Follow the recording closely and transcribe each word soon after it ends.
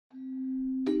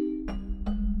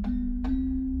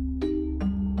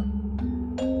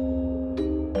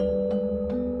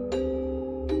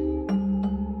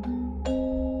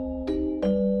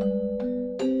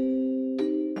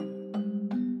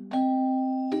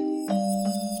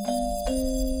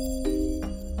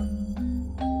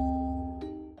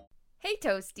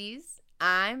Toasties.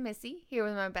 I'm Missy, here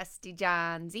with my bestie,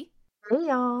 Johnsy. Hey,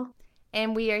 y'all.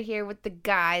 And we are here with the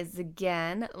guys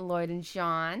again, Lloyd and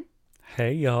Sean.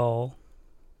 Hey, y'all.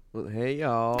 Well, hey,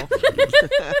 y'all.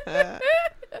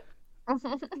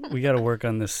 We got to work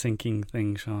on this syncing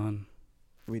thing, Sean.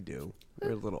 We do.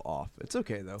 We're a little off. It's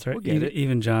okay, though. That's right. We'll get it.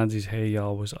 Even Johnsy's hey,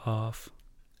 y'all was off.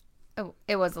 Oh,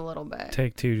 it was a little bit.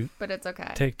 Take two. But it's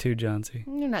okay. Take two, Johnsy.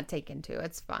 You're not taking two.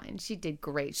 It's fine. She did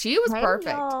great. She was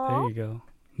perfect. There you go.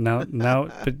 Now,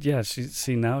 but yeah,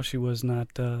 now she was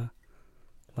not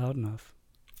loud enough.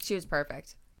 She was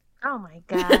perfect. Oh, my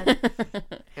God.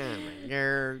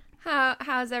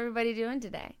 How's everybody doing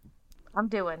today? I'm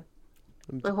doing.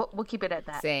 We'll keep it at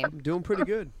that. Same. I'm doing pretty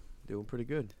good.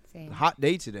 Same. Hot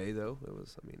day today, though. It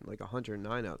was, like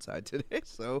 109 outside today,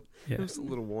 so Yeah. it was a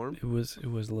little warm. It was a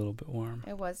little bit warm.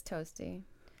 It was toasty.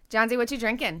 Johnsy, what you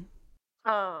drinking?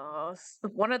 Oh,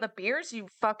 one of the beers you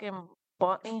fucking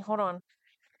bought me. Hold on.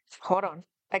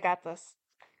 I got this.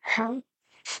 I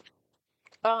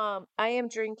am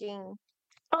drinking.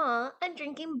 I'm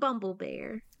drinking Bumble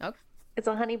Bear. Okay. It's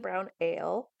a honey brown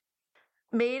ale.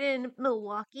 Made in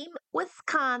Milwaukee,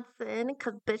 Wisconsin,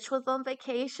 because bitch was on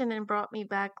vacation and brought me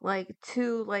back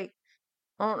two, I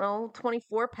don't know,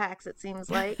 24 packs, it seems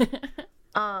like.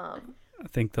 I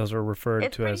think those are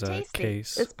referred to as a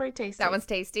case. It's pretty tasty. That one's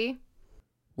tasty?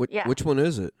 Yeah. Which one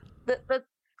is it?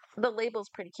 The label's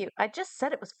pretty cute. I just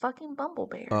said it was fucking Bumble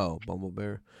Bear. Oh, Bumble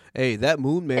Bear. Hey, that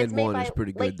Moon Man one is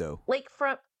pretty good, though.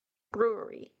 Lakefront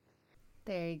Brewery.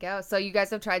 There you go. So you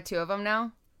guys have tried two of them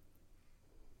now?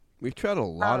 We've tried a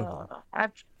lot of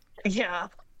them. Yeah.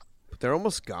 But they're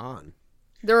almost gone.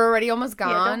 They're already almost gone?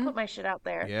 Yeah, don't put my shit out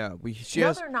there. Yeah.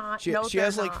 They're not. She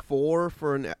has four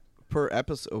per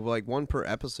episode, one per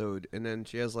episode, and then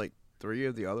she has three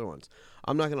of the other ones.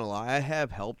 I'm not gonna lie, I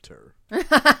have helped her.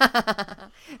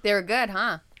 They were good,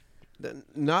 huh?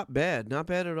 Not bad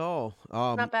at all.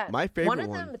 Not bad. My favorite one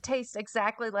of them tastes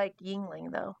exactly like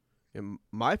Yingling, though. And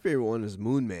my favorite one is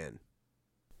Moon Man.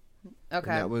 Okay.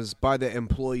 And that was by the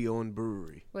employee-owned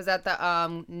brewery. Was that the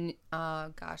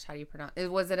gosh, how do you pronounce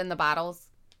it? Was it in the bottles?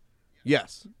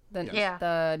 Yes.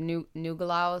 The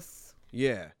Nugelaus.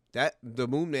 Yeah. The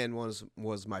Moon Man was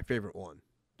my favorite one.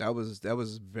 That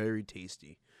was very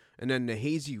tasty. And then the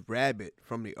Hazy Rabbit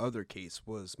from the other case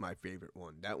was my favorite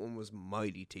one. That one was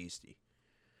mighty tasty.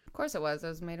 Of course it was. It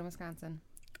was made in Wisconsin.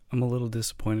 I'm a little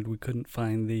disappointed we couldn't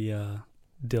find the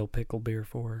dill pickle beer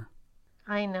for her.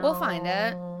 I know. We'll find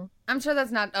it. I'm sure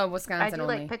that's not Wisconsin I do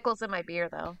only. like pickles in my beer,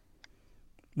 though.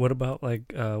 What about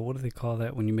what do they call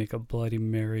that when you make a Bloody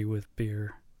Mary with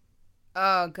beer?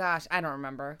 Oh gosh, I don't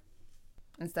remember.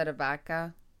 Instead of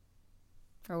vodka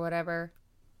or whatever.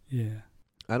 Yeah.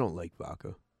 I don't like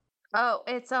vodka. Oh,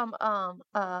 it's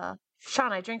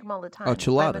Sean, I drink them all the time. Oh,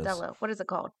 chiladas. Modelo. What is it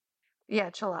called?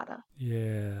 Yeah, chilada.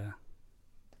 Yeah.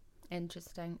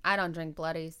 Interesting. I don't drink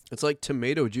bloodies. It's like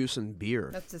tomato juice and beer.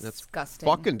 That's disgusting.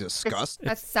 That's fucking disgusting.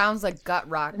 That sounds like gut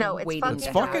rot. No, it's waiting It's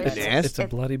to fucking happen. nasty. It's a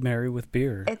Bloody Mary with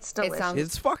beer. It's delicious.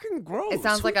 It's fucking gross. It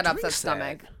sounds like Who an upset drinks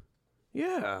stomach. that?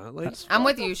 Yeah, I'm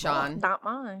with what you, the Sean. Not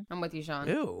mine. I'm with you, Sean.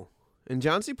 Ew. And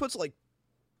Johnsy puts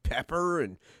pepper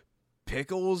and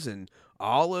pickles and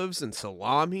olives and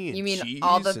salami and You mean cheese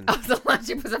all the and... lunch?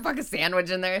 You put a fucking sandwich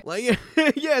in there?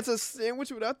 yeah, it's a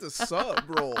sandwich without the sub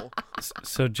roll.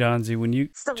 So Johnsy, when you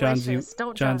It's delicious.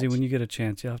 Don't Johnsy, judge. when you get a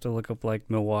chance, you'll have to look up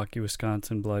Milwaukee,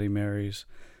 Wisconsin Bloody Marys,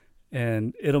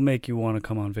 and it'll make you want to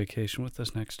come on vacation with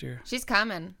us next year. She's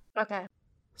coming. Okay.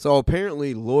 So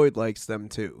apparently Lloyd likes them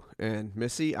too. And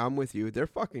Missy, I'm with you. They're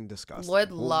fucking disgusting. Lloyd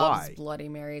Well, loves why? Bloody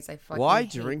Marys. I fucking Why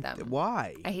hate drink them.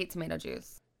 Why? I hate tomato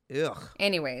juice. Ugh.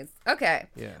 Anyways, okay.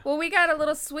 Yeah. Well, we got a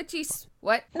little switchy.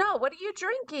 What? No, what are you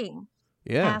drinking?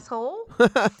 Yeah. Asshole.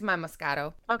 It's my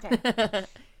Moscato. Okay. I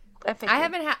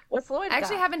haven't had. What's Lloyd I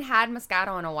actually got? haven't had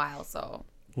Moscato in a while, so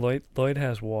Lloyd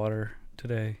has water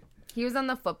today. he was on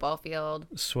the football field.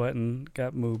 Sweating,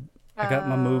 got moob. I got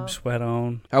my moob sweat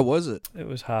on. How was it? It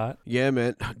was hot. Yeah,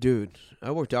 man. Dude,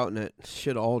 I worked out in that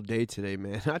shit all day today,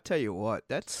 man. I tell you what,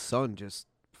 that sun just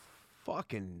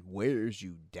fucking wears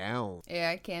you down. Yeah,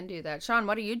 I can do that. Sean,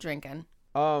 what are you drinking?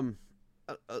 I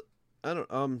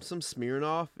don't some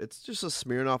Smirnoff. It's just a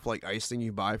Smirnoff ice thing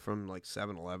you buy from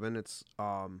 7-Eleven. It's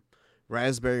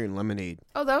raspberry and lemonade.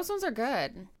 Oh, those ones are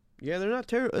good. Yeah, they're not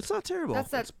terrible. It's not terrible.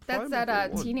 That's It's probably my that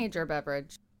favorite one. teenager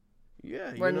beverage.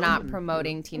 Yeah, We're not and,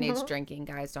 promoting teenage drinking,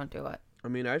 guys. Don't do it. I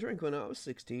mean, I drank when I was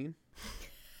 16.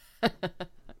 I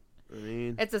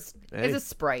mean, It's a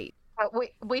Sprite.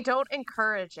 We don't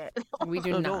encourage it. We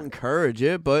do I not. don't encourage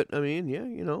it, but I mean,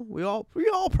 yeah, we all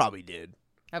probably did.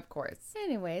 Of course.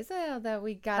 Anyways, now that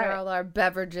we got All right. all our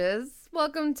beverages,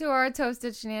 welcome to our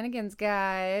Toasted Shenanigans,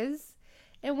 guys.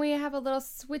 And we have a little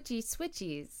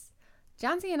switchies.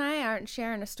 Johnsy and I aren't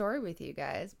sharing a story with you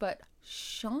guys, but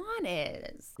Sean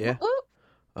is. Yeah.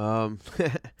 Woo.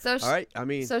 So, all right. I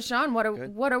mean, so Sean, what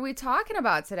good. are we talking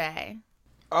about today?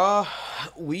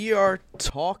 we are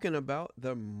talking about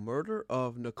the murder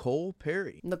of Nicole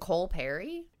Perry. Nicole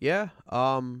Perry? Yeah.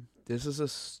 This is a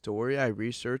story I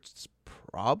researched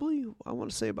probably, I want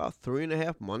to say about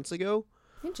 3.5 months ago.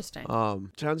 Interesting.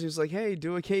 Johnsy was like, hey,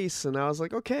 do a case. And I was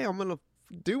like, okay, I'm going to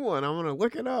do one. I'm going to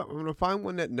look it up. I'm going to find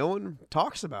one that no one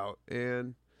talks about.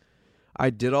 And I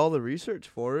did all the research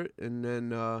for it. And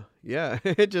then, yeah,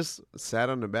 it just sat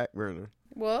on the back burner.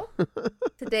 Well,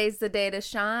 today's the day to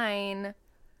shine.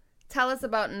 Tell us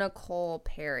about Nicole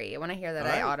Perry. When I hear that,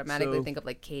 All I right, automatically so- think of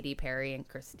like Katy Perry and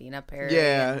Christina Perry.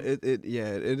 Yeah, and it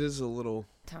is a little,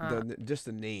 just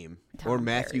the name. Or Tom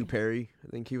Matthew Perry.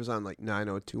 I think he was on like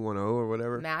 90210 or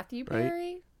whatever. Matthew right?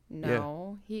 Perry?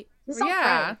 No, He's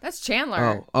yeah, okay. that's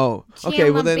Chandler. Oh.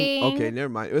 Okay, well Chandler then, Bing. okay, never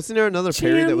mind. Wasn't there another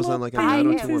Perry that was on like a Bing.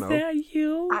 90210? Is that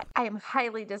you? I am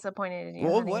highly disappointed in you.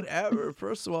 Well, honey. whatever.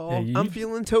 First of all, Yeah, you- I'm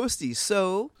feeling toasty,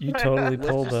 so You totally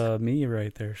pulled me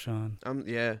right there, Sean.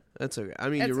 yeah, that's okay. I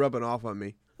mean, That's- you're rubbing off on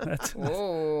me. That's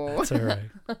Oh. all right.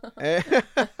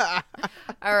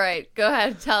 All right, go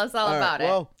ahead. Tell us all about it.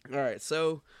 Well, all right.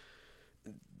 So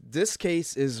this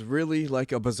case is really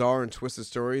like a bizarre and twisted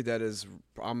story that is,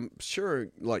 I'm sure,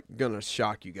 like gonna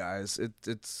shock you guys.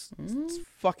 It's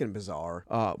fucking bizarre.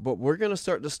 But we're gonna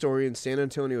start the story in San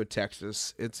Antonio,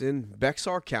 Texas. It's in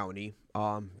Bexar County.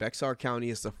 Bexar County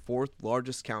is the 4th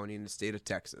largest county in the state of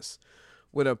Texas,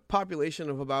 with a population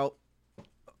of about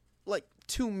like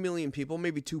 2 million people,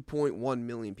 maybe 2.1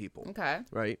 million people. Okay.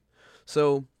 Right.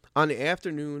 So on the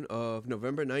afternoon of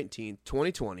November 19th,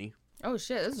 2020. Oh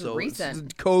shit, this is So recent.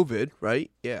 it's COVID,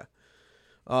 right? Yeah.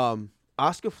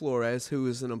 Oscar Flores, who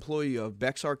is an employee of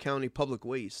Bexar County Public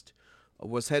Waste,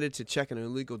 was headed to check an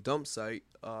illegal dump site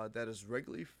that is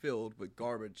regularly filled with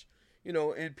garbage. You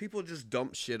know, and people just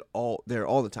dump shit all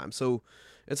the time. So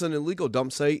it's an illegal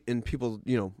dump site, and people,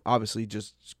 you know, obviously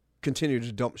just continue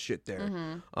to dump shit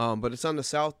there. But it's on the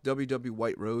South WW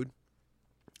White Road.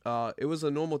 It was a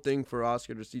normal thing for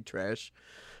Oscar to see trash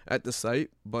at the site,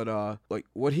 but like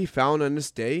what he found on this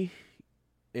day,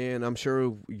 and I'm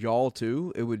sure y'all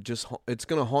too, it's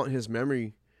gonna haunt his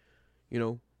memory, you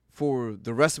know, for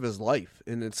the rest of his life,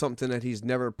 and it's something that he's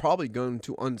never probably going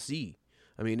to unsee.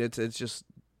 I mean, it's just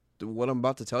what I'm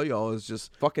about to tell y'all is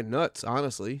just fucking nuts,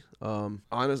 honestly.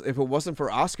 If it wasn't for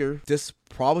Oscar, this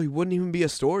probably wouldn't even be a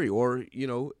story, or you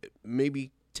know,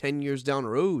 maybe 10 years down the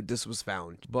road this was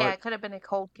found. But Yeah, it could have been a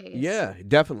cold case. yeah,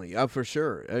 definitely, for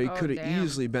sure. It Oh, could have damn.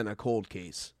 easily been a cold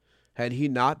case had he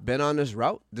not been on this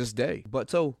route this day. But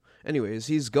so, anyways,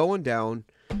 he's going down,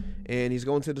 and he's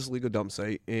going to this legal dump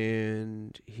site,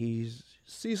 and he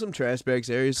sees some trash bags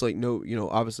there. He's like, no, you know,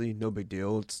 obviously no big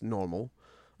deal. It's normal.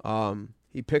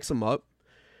 He picks them up,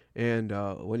 and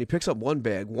when he picks up one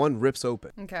bag, one rips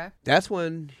open. Okay. That's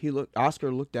when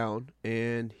Oscar looked down,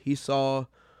 and he saw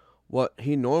what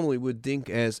he normally would think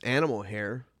as animal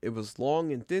hair. It was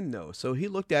long and thin though. So he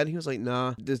looked at it, he was like,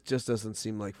 nah, this just doesn't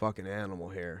seem like fucking animal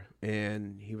hair.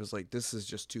 And he was like, this is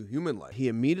just too human-like. He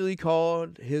immediately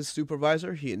called his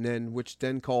supervisor, which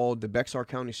then called the Bexar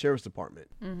County Sheriff's Department.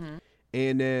 Mm-hmm.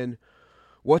 And then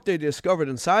what they discovered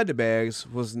inside the bags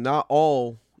was not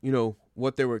all, you know,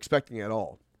 what they were expecting at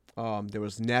all. There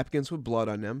was napkins with blood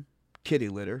on them, kitty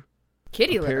litter,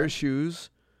 Kitty a pair litter. of shoes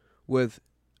with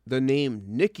the name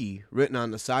Nikki written on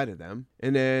the side of them.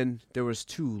 And then there was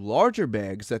 2 larger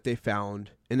bags that they found,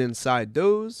 and inside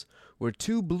those were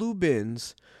 2 blue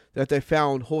bins that they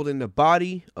found holding the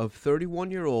body of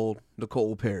 31-year-old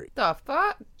Nicole Perry. The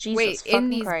fuck? Jesus Wait, in fucking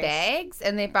these Christ. bags?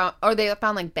 And they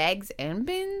found like bags and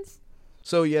bins?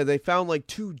 So yeah, they found like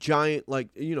 2 giant, like,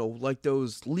 you know, like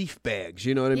those leaf bags,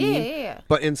 you know what I mean? Yeah.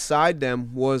 But inside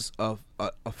them was a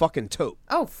fucking tote.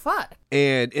 Oh fuck.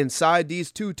 And inside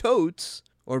these 2 totes,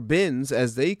 or bins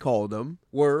as they called them,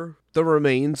 were the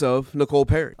remains of Nicole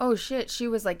Perry. Oh shit, she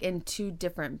was like in 2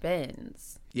 different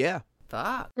bins. Yeah.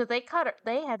 Fuck. Because they cut her.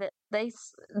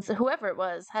 Whoever it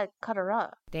was had cut her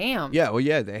up. Damn. Yeah, well,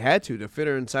 yeah, they had to fit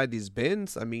her inside these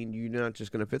bins. I mean, you're not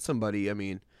just going to fit somebody. I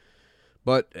mean,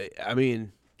 but, I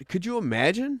mean, could you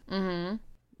imagine? Mm-hmm.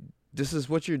 This is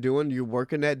what you're doing. You're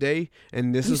working that day,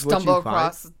 and this You is what you stumble find.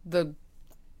 across the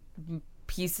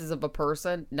pieces of a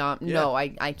person. No, Yeah. no,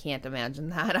 I can't imagine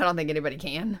that. I don't think anybody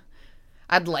can.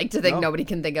 I'd like to think No. nobody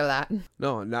can think of that.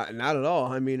 No, not at all.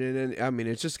 I mean,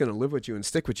 it's just going to live with you and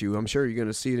stick with you. I'm sure you're going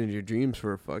to see it in your dreams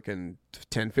for fucking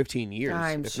 10, 15 years,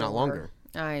 I'm if sure. not longer.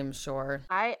 I'm sure.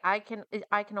 I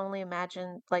can only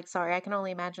imagine, like, sorry, I can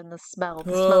only imagine the smell.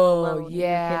 The smell Oh, alone. You can,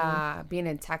 yeah. Being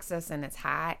in Texas and it's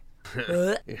hot.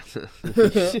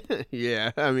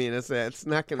 Yeah, I mean, it's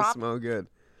not gonna Prop- smell good.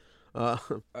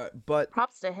 But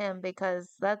props to him, because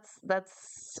that's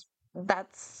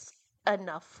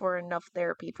enough for enough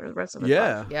therapy for the rest of his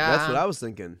life. yeah, that's what Yeah. I was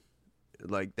thinking.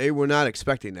 Like, they were not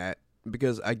expecting that,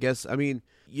 because I mean,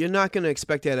 you're not gonna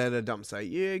expect that at a dump site.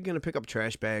 You're gonna pick up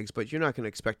trash bags, but you're not gonna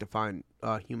expect to find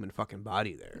a human fucking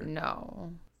body there.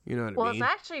 No. You know what Well, I it's mean?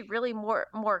 actually really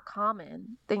more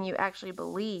common than you actually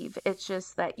believe. It's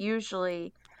just that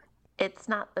usually it's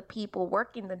not the people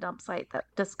working the dump site that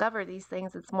discover these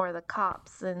things. It's more the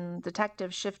cops and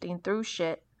detectives shifting through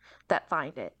shit that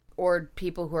find it. Or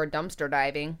people who are dumpster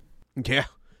diving.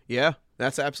 Yeah,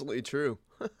 that's absolutely true.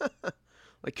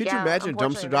 Like, could you Yeah, imagine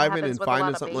unfortunately, dumpster that diving happens and with a lot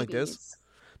finding of something like this? babies.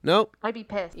 Nope. I'd be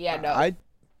pissed. Yeah, no.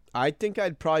 I think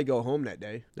I'd probably go home that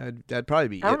day. That'd probably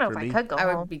be I don't it know for if me. I could go I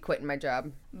home. would be quitting my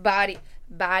job. Body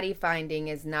finding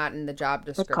is not in the job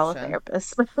I'd call a description.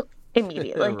 therapist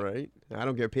immediately. Right? I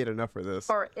don't get paid enough for this.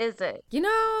 Or is it? You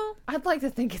know, I'd like to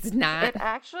think it's not. It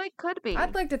actually could be.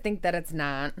 I'd like to think that it's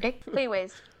not.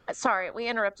 Anyways, sorry, we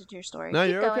interrupted your story. No,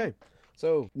 Keep you're going. okay.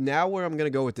 So now where I'm gonna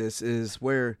go with this is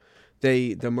where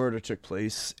the murder took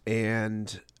place,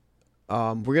 and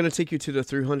we're gonna take you to the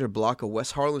 300 block of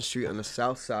West Harlan Street on the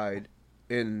south side,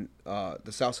 in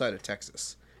the south side of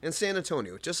Texas, in San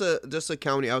Antonio, just a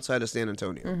county outside of San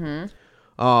Antonio.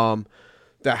 Mm-hmm.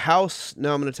 The house,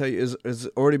 now I'm gonna tell you, is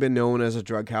already been known as a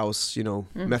drug house. You know,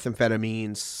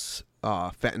 methamphetamines,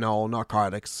 fentanyl,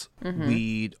 narcotics,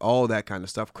 weed, all that kind of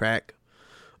stuff, crack.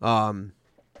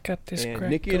 Got this And crack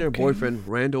Nikki and her cocaine. boyfriend,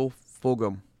 Randall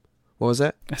Fulgham. What was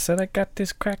that? I said I got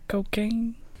this crack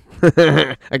cocaine.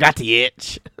 I got the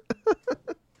itch.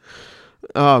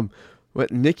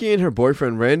 But Nikki and her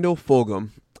boyfriend, Randall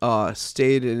Fulgham,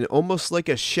 stayed in almost like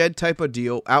a shed type of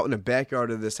deal out in the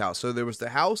backyard of this house. So there was the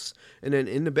house, and then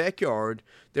in the backyard,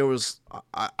 there was,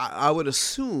 I would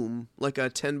assume, like a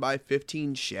 10 by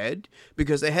 15 shed,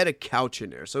 because they had a couch in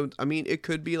there. So, I mean, it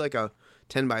could be like a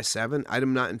 10 by 7.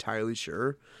 I'm not entirely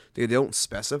sure. They don't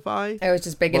specify. It was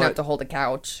just big enough But- to hold a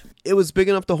couch. It was big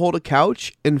enough to hold a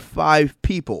couch and 5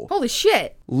 people Holy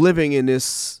shit. living in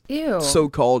this Ew.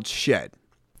 so-called shed.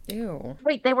 Ew.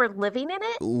 Wait, they were living in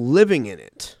it? Living in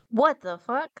it. What the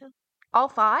fuck? All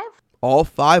 5? All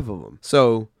 5 of them.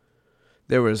 So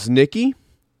there was Nikki,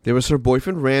 there was her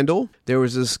boyfriend Randall, there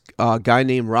was this guy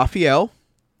named Raphael,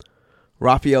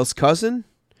 Raphael's cousin,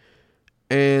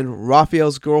 and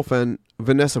Raphael's girlfriend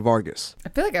Vanessa Vargas. I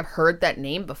feel like I've heard that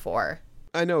name before.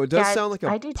 I know it does Yeah, sound like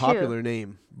I a do too. popular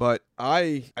name, but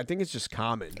I think it's just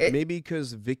common. It- Maybe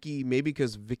because Vicky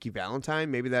Valentine,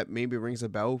 maybe rings a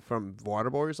bell from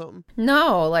Waterboy or something.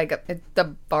 No, like it's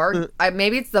the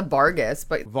maybe it's the Vargas,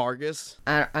 but Vargas.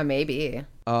 maybe.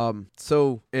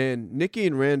 So, and Nikki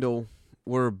and Randall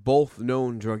were both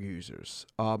known drug users.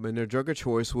 And their drug of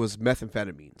choice was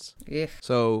methamphetamines. Ugh.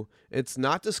 So it's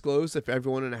not disclosed if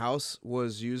everyone in the house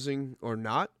was using or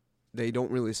not. They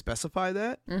don't really specify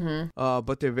that. Mm-hmm.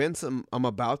 But the events I'm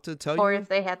about to tell Or you, if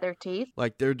they had their teeth?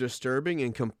 like, they're disturbing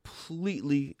and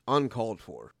completely uncalled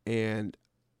for. And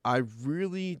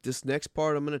this next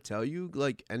part I'm going to tell you,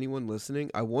 like, anyone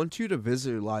listening, I want you to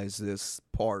visualize this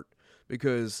part.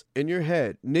 Because in your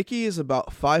head, Nikki is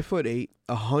about 5'8",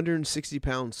 160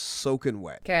 pounds soaking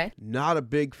wet. Okay. Not a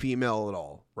big female at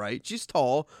all, right? She's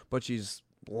tall, but she's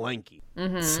lanky.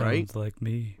 Mm-hmm. Sounds Right? like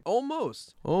me.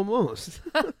 Almost.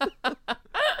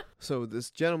 So this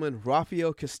gentleman,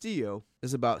 Rafael Castillo,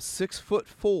 is about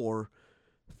 6'4",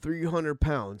 300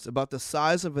 pounds, about the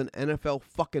size of an NFL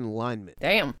fucking lineman,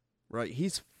 Damn. right?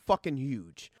 He's fucking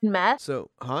huge. Meth?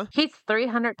 So, huh? He's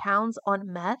 300 pounds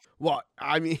on meth? Well,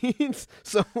 I mean,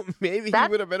 so maybe he That's-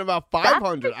 would have been about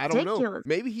 500. I don't know. ridiculous.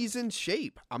 Maybe he's in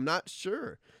shape. I'm not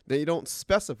sure. They don't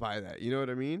specify that. You know what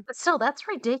I mean? But still, that's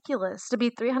ridiculous to be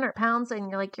 300 pounds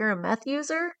and you're a meth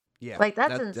user? Yeah. Like,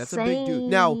 that's That's a big dude.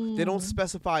 Now, they don't insane.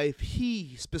 specify if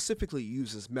he specifically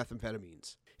uses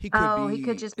methamphetamines. He could Oh, be. he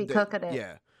could just be cooking it.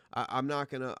 Yeah. I'm not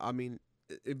going to. I mean,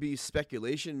 it'd be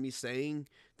speculation, me saying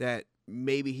that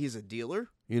maybe he's a dealer.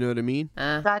 You know what I mean?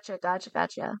 Gotcha.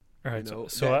 All right. You know,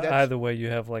 so that's- either way, you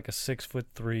have like a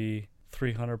 6'3",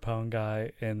 300-pound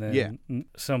guy, and then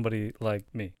somebody like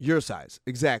me. Your size,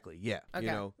 exactly. Yeah, Okay.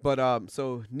 you know. But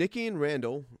so Nikki and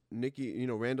Randall,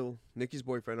 Nikki's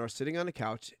boyfriend, are sitting on a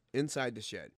couch inside the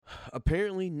shed.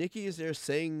 Apparently, Nikki is there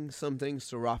saying some things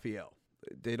to Raphael.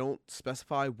 They don't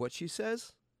specify what she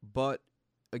says, but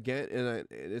again, and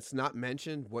it's not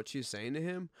mentioned what she's saying to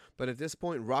him. But at this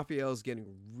point, Raphael is getting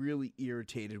really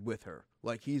irritated with her.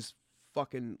 Like, he's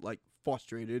fucking like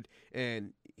frustrated,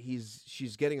 and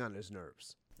she's getting on his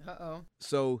nerves. Uh-oh.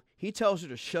 So he tells her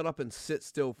to shut up and sit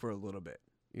still for a little bit,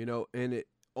 and it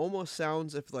almost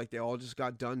sounds if like they all just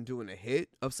got done doing a hit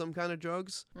of some kind of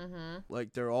drugs. Mm-hmm.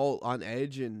 Like they're all on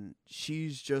edge and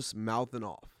she's just mouthing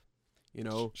off,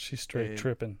 She's straight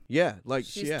tripping. Yeah, like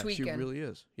She's she tweaking. really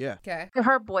is. Yeah. Okay.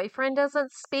 Her boyfriend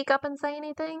doesn't speak up and say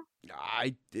anything?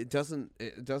 It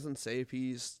doesn't say if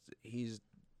he's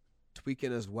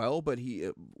tweaking as well, but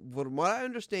from what I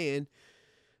understand,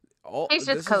 He's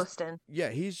just coasting.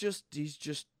 He's just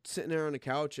sitting there on the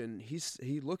couch, and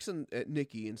he looks at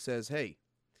Nikki and says, "Hey,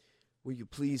 will you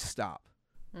please stop,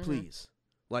 please?"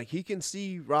 Like he can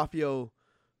see Raphael,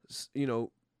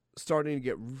 starting to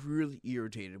get really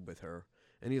irritated with her,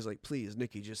 and he's like, "Please,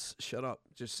 Nikki, just shut up,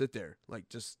 just sit there, like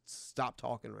just stop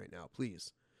talking right now,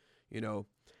 please,"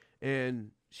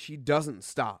 and she doesn't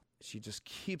stop. She just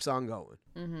keeps on going.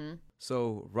 Mm-hmm.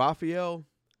 So Raphael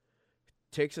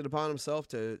takes it upon himself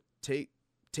to tape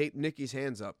Nikki's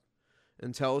hands up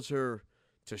and tells her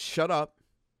to shut up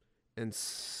and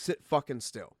sit fucking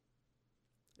still.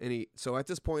 And so at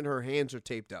this point, her hands are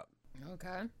taped up.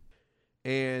 Okay.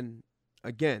 And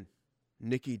again,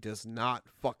 Nikki does not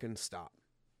fucking stop.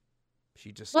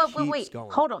 She just keeps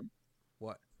going. Hold on.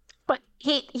 What? But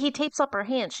he tapes up her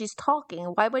hands. She's talking.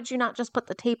 Why would you not just put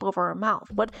the tape over her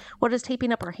mouth? What does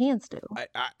taping up her hands do?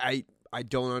 I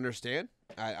don't understand.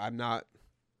 I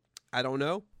don't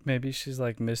know. Maybe she's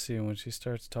like Missy, and when she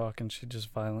starts talking, she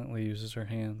just violently uses her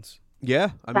hands.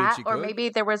 Yeah, I mean, she could. Or maybe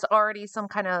there was already some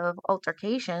kind of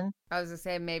altercation. I was gonna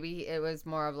say maybe it was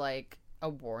more of like a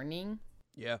warning.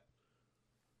 Yeah.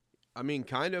 I mean,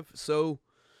 kind of. So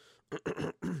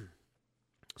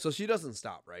she doesn't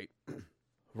stop, right?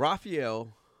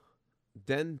 Raphael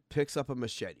then picks up a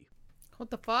machete.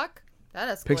 What the fuck? That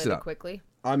Picks it escalated up. quickly.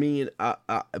 I mean,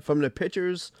 from the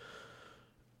pictures,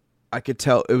 I could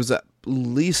tell it was at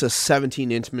least a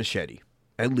 17-inch machete.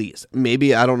 At least.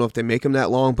 Maybe, I don't know if they make them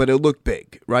that long, but it looked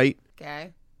big, right?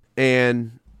 Okay.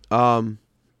 And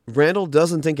Randall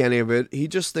doesn't think any of it. He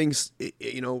just thinks,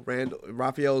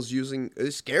 Raphael's using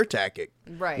a scare tactic.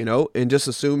 Right. And just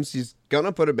assumes he's going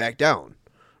to put it back down,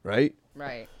 right?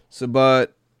 Right. So,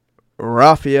 but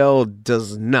Raphael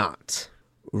does not.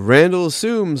 Randall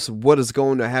assumes what is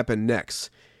going to happen next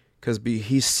because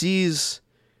he sees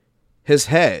his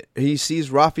head. He sees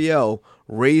Raphael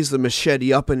raise the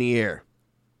machete up in the air.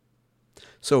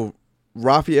 So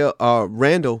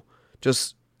Randall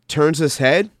just turns his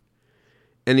head,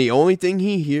 and the only thing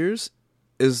he hears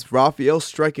is Raphael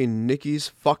striking Nikki's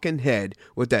fucking head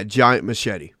with that giant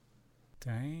machete.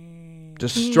 Dang.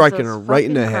 Just striking her right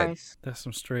in the head. That's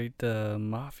some straight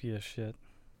mafia shit.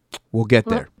 We'll get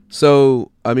there.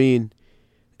 So, I mean,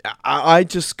 I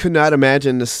just could not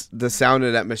imagine the sound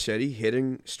of that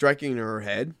machete striking her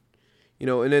head,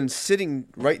 and then sitting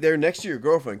right there next to your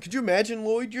girlfriend. Could you imagine,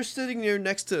 Lloyd? You're sitting there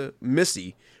next to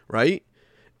Missy, right?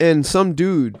 And some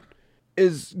dude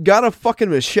is got a fucking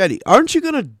machete. Aren't you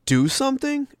gonna do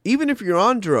something, even if you're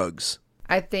on drugs?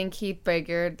 I think he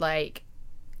figured, like,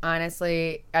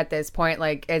 honestly, at this point,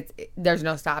 like, there's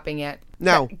no stopping it.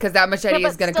 Now, because that machete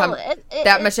is gonna come.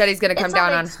 That machete's gonna come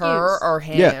down on her or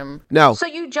him. Yeah. Now, so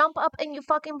you jump up and you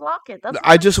fucking block it. That's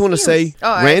I just want to say,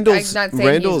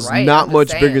 Randall's right. not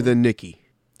much bigger than Nikki.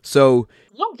 So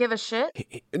you don't give a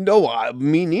shit. No,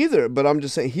 me neither. But I'm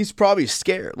just saying he's probably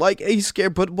scared. Like he's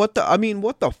scared. But what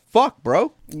the fuck,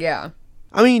 bro? Yeah.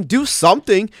 I mean, do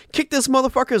something. Kick this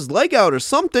motherfucker's leg out or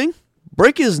something.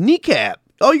 Break his kneecap.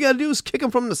 All you gotta do is kick him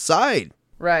from the side.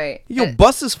 Right. You'll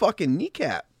bust his fucking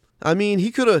kneecap. I mean, he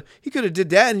could have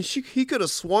did that, and he could have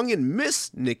swung and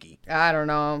missed Nikki. I don't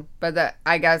know, but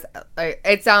I guess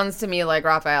it sounds to me like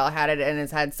Raphael had it in his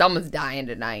head. Someone's dying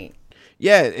tonight.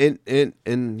 Yeah,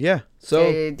 and yeah. So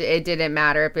it didn't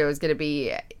matter if it was gonna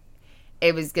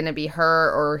be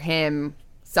her or him.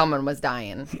 Someone was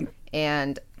dying,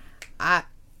 and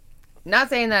not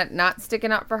saying that not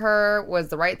sticking up for her was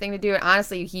the right thing to do. And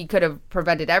honestly, he could have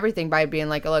prevented everything by being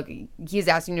like, look, he's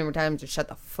asking you more times to shut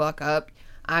the fuck up.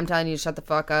 I'm telling you to shut the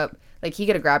fuck up. Like, he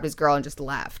could have grabbed his girl and just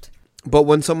left. But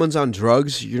when someone's on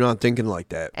drugs, you're not thinking like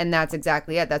that. And that's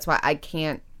exactly it. That's why I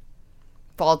can't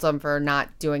fault him for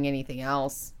not doing anything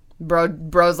else.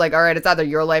 Bro's like, all right, it's either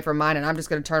your life or mine, and I'm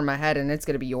just going to turn my head, and it's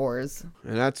going to be yours.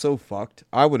 And that's so fucked.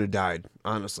 I would have died,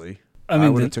 honestly. I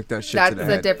mean, would have took that shit to the head.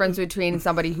 That's the difference between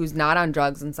somebody who's not on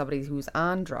drugs and somebody who's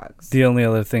on drugs. The only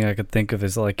other thing I could think of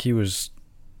is like he was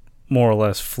more or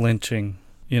less flinching.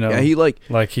 Yeah, he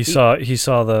saw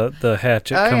the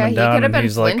hatchet coming down, he could have and been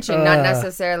he's flinching, like, not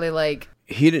necessarily like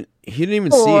he didn't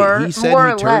even see it. He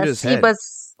said he turned his head.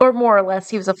 Or more or less,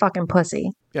 he was a fucking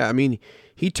pussy. Yeah, I mean,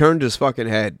 he turned his fucking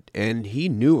head, and he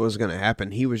knew what was going to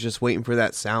happen. He was just waiting for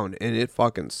that sound, and it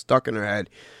fucking stuck in her head.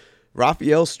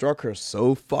 Raphael struck her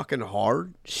so fucking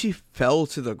hard, she fell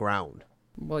to the ground.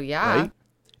 Well, yeah. Right?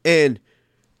 And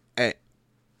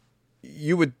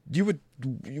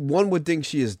one would think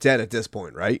she is dead at this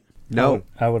point, right? No.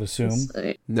 I would assume.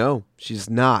 No, she's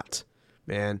not,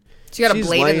 man. She got a She's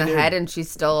blade in laying the there. head and she's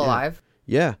still alive.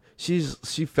 Yeah, she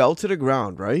fell to the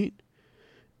ground, right?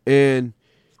 And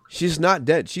she's not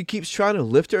dead. She keeps trying to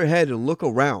lift her head and look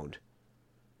around.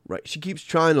 Right? She keeps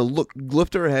trying to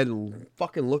lift her head and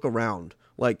fucking look around.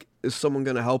 Like, is someone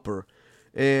going to help her?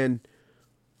 And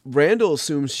Randall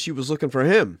assumes she was looking for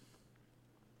him.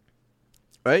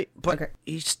 Right? But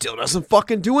he still doesn't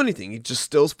fucking do anything. He just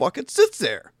still fucking sits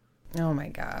there. Oh my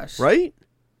gosh. Right?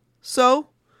 So,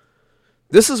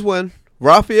 this is when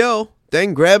Raphael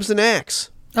then grabs an axe.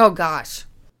 Oh gosh.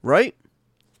 Right?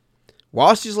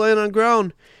 While she's laying on the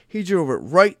ground, he drove it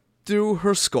right through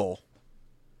her skull.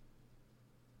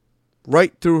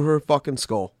 Right through her fucking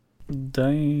skull.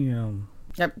 Damn.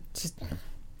 Yep. Just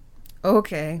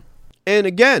okay. And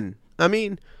again, I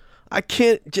mean, I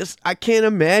can't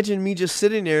imagine me just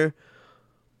sitting there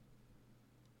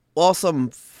while some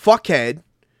fuckhead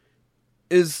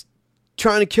is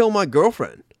trying to kill my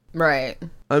girlfriend. Right.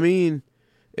 I mean,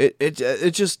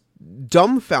 it just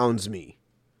dumbfounds me.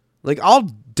 Like, I'll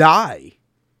die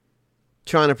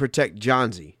trying to protect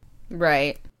Johnsy.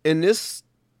 Right. And this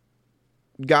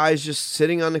guy's just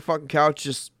sitting on the fucking couch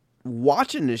just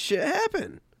watching this shit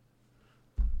happen.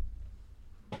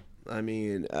 I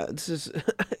mean, it's just,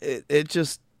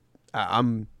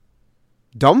 I'm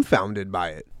dumbfounded by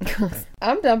it.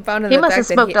 I'm dumbfounded. He must have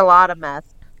smoked a lot of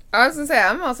meth. I was gonna say,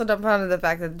 I'm also dumbfounded the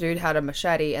fact that the dude had a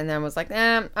machete and then was like,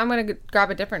 I'm gonna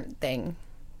grab a different thing.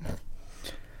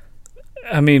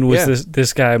 I mean,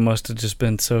 this guy must have just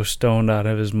been so stoned out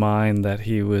of his mind that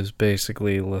he was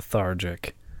basically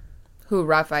lethargic. Who,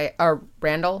 Raphael or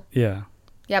Randall? Yeah.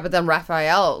 Yeah, but then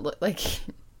Raphael, like,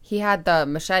 he had the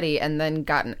machete and then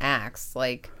got an axe.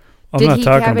 Like, did he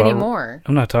have any more?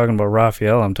 I'm not talking about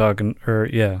Raphael. I'm talking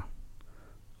about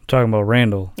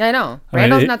Randall. I know.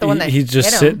 Randall's not the one that he's just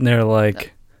hit him. sitting there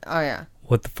like, oh yeah,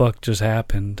 what the fuck just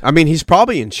happened? I mean, he's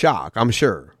probably in shock, I'm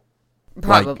sure.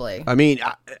 probably. Like, I mean,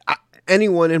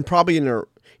 anyone and probably in their,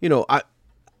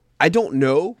 I don't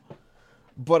know,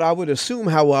 but I would assume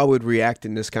how I would react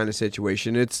in this kind of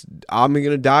situation. It's, I'm going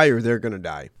to die or they're going to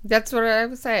die. That's what I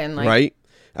was saying. Like, right?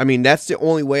 I mean, that's the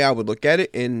only way I would look at it.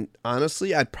 And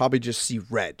honestly, I'd probably just see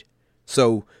red.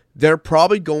 So they're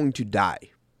probably going to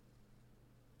die.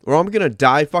 Or I'm going to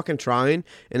die fucking trying.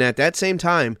 And at that same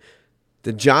time,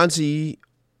 the Johnsy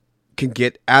can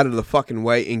get out of the fucking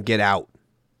way and get out.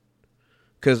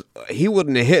 Because he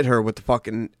wouldn't have hit her with the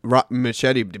fucking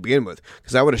machete to begin with.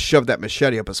 Because I would have shoved that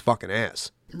machete up his fucking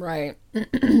ass. right.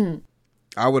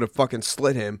 I would have fucking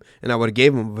slit him and I would have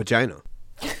gave him a vagina.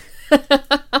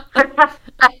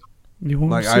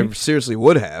 I seriously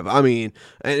would have. I mean,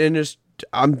 and just,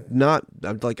 I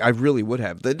really would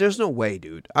have. There's no way,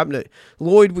 dude.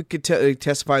 Lloyd would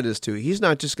testify to this too. He's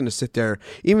not just going to sit there,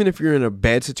 even if you're in a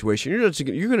bad situation, you're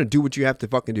going to do what you have to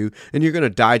fucking do and you're going to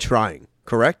die trying.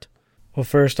 Correct? Well,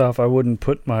 first off, I wouldn't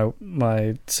put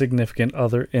my significant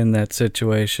other in that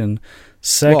situation.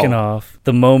 Second off,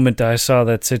 the moment I saw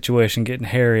that situation getting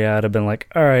hairy, I'd have been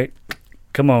like, all right,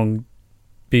 come on,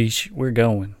 Beach, we're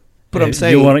going. But I'm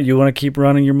saying you want to keep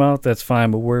running your mouth, that's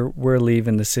fine, but we're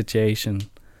leaving the situation.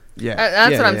 Yeah,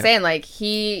 that's what I'm saying. Like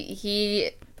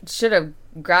he should have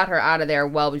got her out of there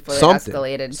well before they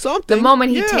escalated. Something. The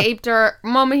moment he taped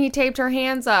her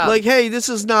hands up. Like, hey, this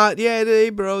is not. Yeah, hey,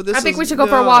 bro. I think we should go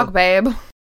for a walk, babe.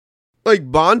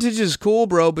 Like, bondage is cool,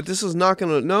 bro, but this is not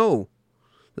gonna. No,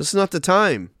 this is not the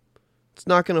time. It's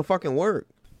not gonna fucking work.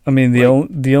 I mean,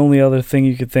 the only other thing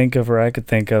you could think of, or I could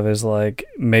think of, is like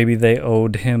maybe they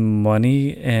owed him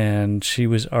money and she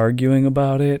was arguing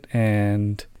about it,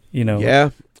 and Yeah,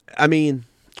 I mean,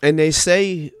 and they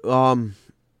say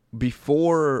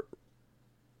before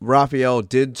Raphael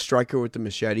did strike her with the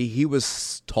machete, he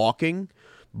was talking,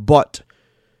 but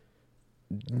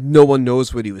no one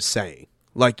knows what he was saying.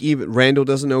 Like, even Randall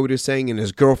doesn't know what he was saying, and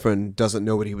his girlfriend doesn't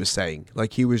know what he was saying.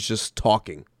 Like, he was just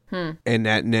talking. And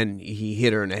then he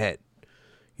hit her in the head,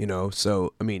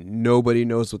 So I mean, nobody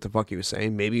knows what the fuck he was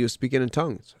saying. Maybe he was speaking in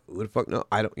tongues. Who the fuck know?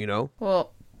 I don't.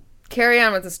 Well, carry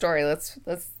on with the story. Let's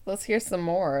hear some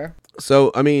more.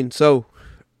 So I mean,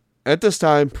 at this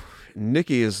time,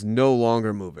 Nikki is no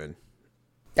longer moving.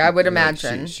 I would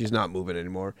imagine she's not moving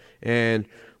anymore. And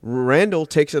Randall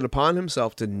takes it upon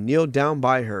himself to kneel down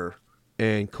by her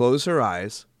and close her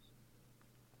eyes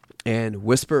and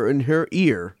whisper in her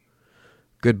ear,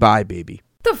 Goodbye, baby.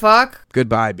 The fuck?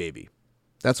 Goodbye, baby.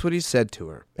 That's what he said to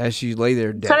her as she lay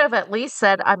there dead. Could have at least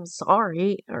said, "I'm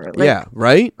sorry," or like, Yeah,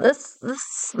 right? This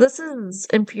is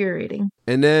infuriating.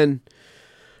 And then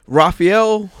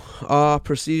Raphael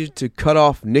proceeded to cut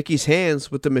off Nikki's hands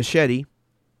with the machete,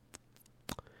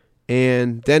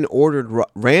 and then ordered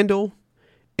Randall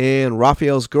and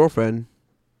Raphael's girlfriend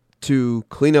to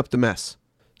clean up the mess.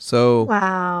 So,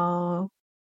 Wow.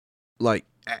 like,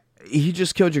 he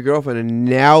just killed your girlfriend, and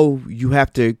now you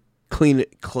have to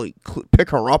pick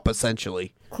her up,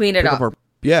 essentially. Clean it up.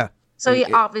 Yeah. So he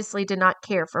obviously did not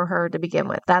care for her to begin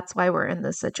with. That's why we're in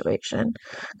this situation.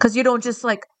 Because you don't just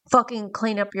like fucking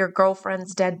clean up your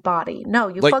girlfriend's dead body. No,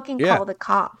 you fucking call the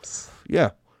cops.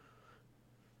 Yeah.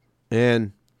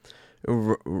 And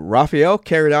Raphael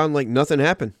carried on like nothing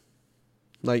happened.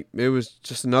 Like it was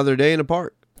just another day in the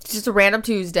park. It's just a random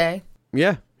Tuesday.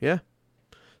 Yeah, yeah.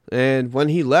 And when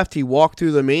he left, he walked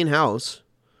through the main house,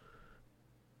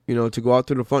 to go out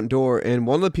through the front door. And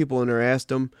one of the people in there asked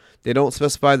him, they don't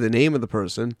specify the name of the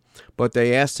person, but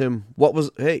they asked him,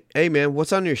 hey man,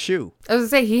 what's on your shoe? I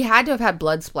was going to say, he had to have had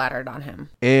blood splattered on him.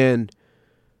 And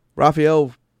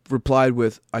Raphael replied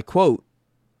with, I quote,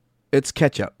 "It's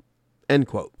ketchup," end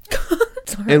quote.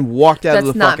 And walked out of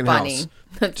the fucking house.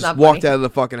 That's just not walked funny. out of the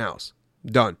fucking house.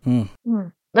 Done.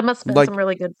 That must have been some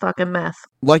really good fucking meth.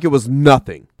 Like it was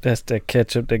nothing. That's that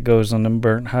ketchup that goes on them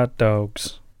burnt hot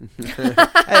dogs. Hey,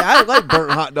 I like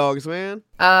burnt hot dogs, man.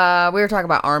 We were talking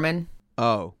about Armin.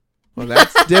 Oh. Well,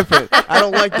 that's different. I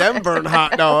don't like them burnt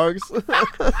hot dogs.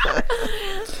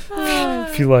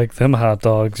 If you like them hot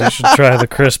dogs, you should try the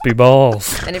crispy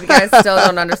balls. And if you guys still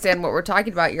don't understand what we're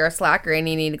talking about, you're a slacker and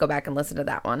you need to go back and listen to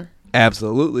that one.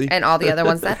 Absolutely. And all the other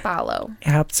ones that follow.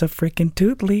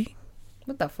 Abso-freaking-tootly.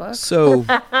 What the fuck? So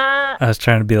I was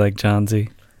trying to be like Johnsy.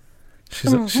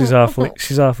 She's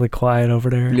awfully quiet over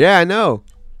there. yeah, I know.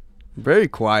 Very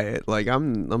quiet. Like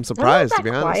I'm surprised, to be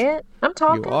honest. Quiet. I'm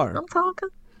talking. You are. I'm talking.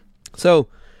 So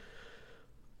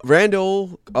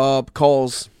Randall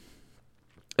calls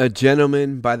a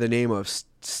gentleman by the name of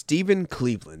Stephen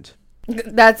Cleveland.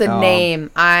 That's a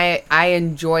name. I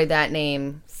enjoy that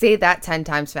name. Say that 10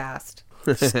 times fast.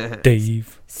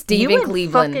 Dave. Stephen You and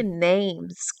Cleveland. fucking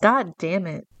names. God damn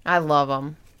it. I love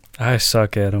him. I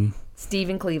suck at him.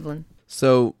 Stephen Cleveland.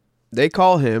 So they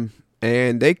call him,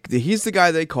 and he's the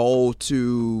guy they call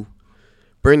to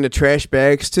bring the trash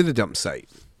bags to the dump site.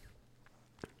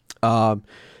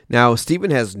 Now Stephen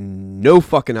has no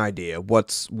fucking idea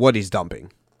what he's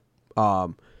dumping.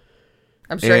 I'm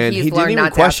sure he's learned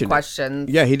not to ask questions.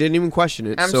 Yeah, he didn't even question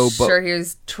it. I'm sure he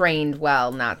was trained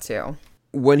well not to.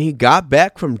 When he got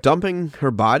back from dumping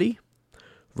her body,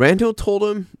 Randall told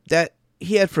him that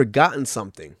he had forgotten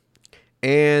something.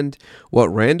 And what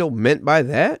Randall meant by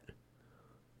that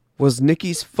was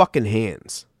Nikki's fucking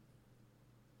hands.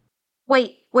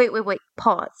 Wait.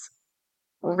 Pause.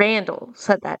 Randall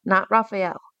said that, not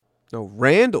Raphael. No,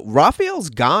 Raphael's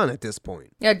gone at this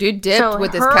point. Yeah, dude dipped So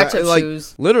with his her- ketchup Like,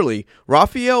 shoes. literally,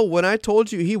 Raphael, when I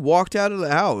told you he walked out of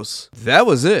the house, that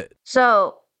was it.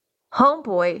 So,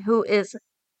 homeboy, who is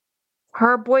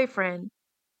her boyfriend,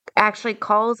 actually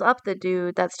calls up the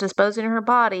dude that's disposing of her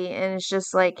body and is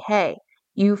just like, "Hey,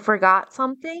 you forgot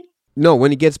something?" No,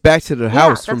 when he gets back to the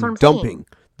house that's what from I'm saying. dumping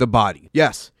the body.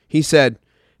 Yes, he said,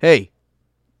 "Hey,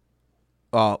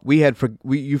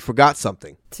 you forgot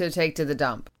something To take to the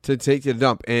dump. to take to the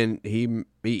dump," and he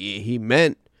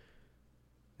meant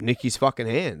Nikki's fucking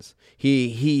hands.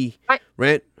 He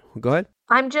ran. Go ahead.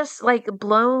 I'm just like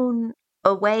blown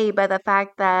away by the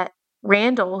fact that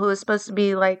Randall, who is supposed to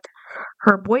be like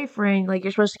her boyfriend, like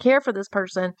you're supposed to care for this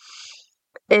person,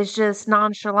 is just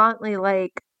nonchalantly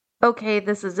like, "Okay,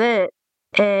 this is it,"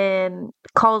 and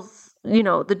calls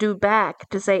the dude back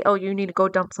to say, "Oh, you need to go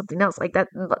dump something else." Like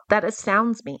that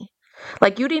astounds me.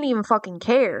 Like you didn't even fucking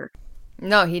care.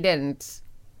 No, he didn't.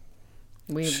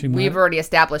 We've already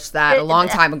established that a long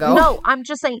time ago. No, I'm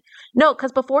just saying, no,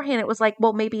 because beforehand it was like,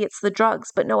 well, maybe it's the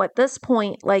drugs, but no, at this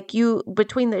point, like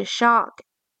between the shock,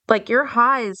 like your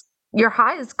high is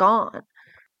gone.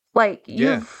 Like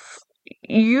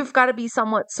you've got to be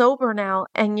somewhat sober now,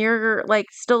 and you're like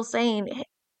still saying,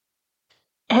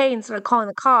 "Hey, instead of calling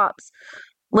the cops,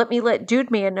 let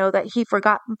dude man know that he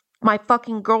forgot my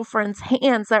fucking girlfriend's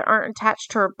hands that aren't attached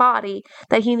to her body,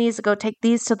 that he needs to go take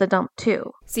these to the dump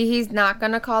too." See, he's not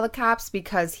going to call the cops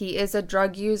because he is a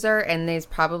drug user and there's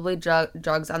probably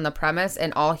drugs on the premise,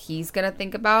 and all he's going to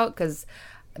think about, because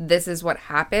this is what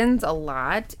happens a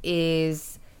lot,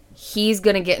 is he's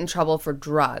going to get in trouble for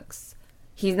drugs.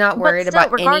 He's not worried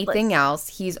about anything else.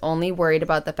 He's only worried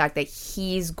about the fact that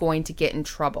he's going to get in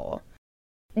trouble.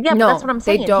 Yeah, but No, that's what I'm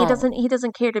they saying. don't. He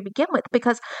doesn't care to begin with,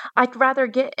 because I'd rather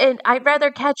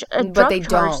catch a But they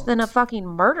drug charge than a don't. fucking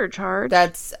murder charge.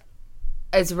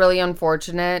 It's really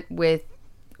unfortunate with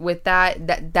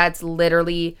that's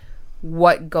literally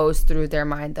what goes through their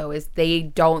mind, though, is they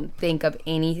don't think of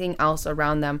anything else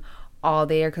around them. All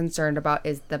they are concerned about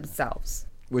is themselves.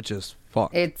 Which is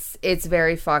fucked. It's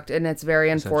very fucked, and it's very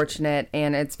unfortunate,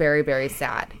 and it's very, very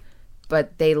sad.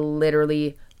 But they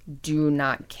literally do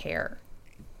not care.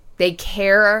 They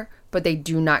care, but they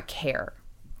do not care.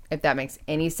 If that makes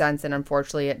any sense, and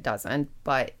unfortunately it doesn't,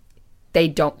 but they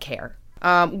don't care.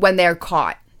 When they're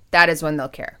caught, that is when they'll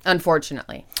care,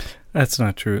 unfortunately. That's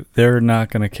not true. They're not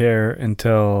going to care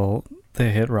until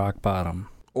they hit rock bottom.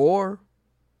 Or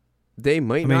they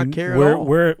might not care at all.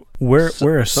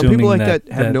 We're assuming like that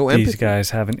have no these empathy. guys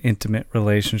have an intimate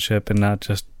relationship and not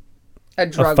just A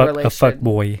drug a relationship. fuck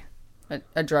boy.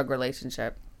 A drug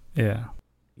relationship. Yeah.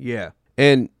 Yeah.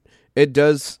 And it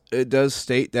does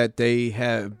state that they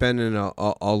have been in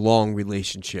a long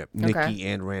relationship, Nikki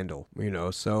and Randall,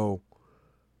 so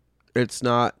it's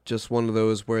not just one of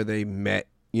those where they met,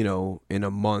 in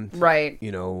a month, Right.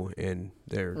 and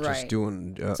they're just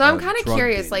doing So I'm kind of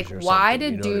curious, like, why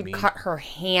did dude cut? cut her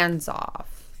hands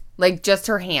off? Like, just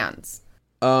her hands.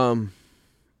 I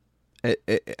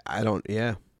don't.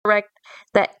 Yeah. Correct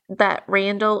that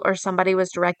Randall or somebody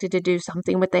was directed to do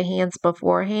something with the hands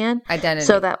beforehand, Identity.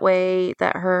 so that way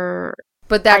that her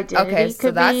But that identity okay, so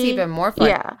could that's be, even more fun.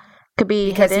 yeah, could be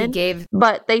because hidden. he gave.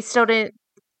 But they still didn't.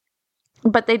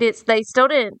 But they still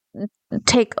didn't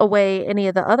take away any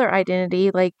of the other identity.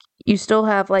 Like, you still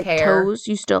have like Hair. toes,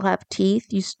 you still have teeth,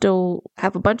 you still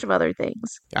have a bunch of other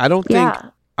things. I don't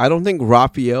think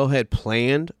Raphael had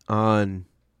planned on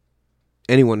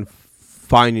anyone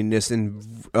finding this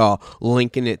and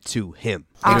linking it to him.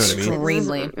 You know what I mean?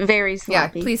 Extremely. Very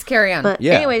sloppy. Yeah, please carry on. But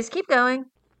anyways, keep going.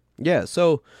 Yeah.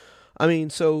 So,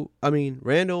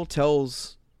 Randall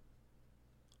tells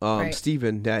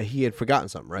Stephen that he had forgotten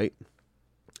something, right?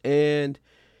 And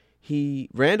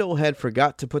Randall had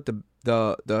forgot to put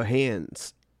the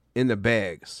hands in the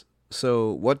bags.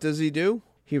 So what does he do?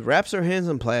 He wraps her hands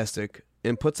in plastic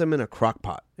and puts them in a crock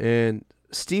pot. And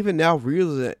Stephen, now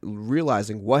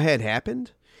realizing what had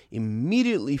happened,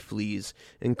 immediately flees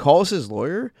and calls his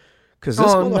lawyer, because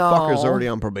this motherfucker's already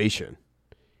on probation.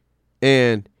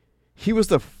 And he was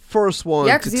the first one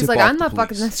to because he's like, I'm not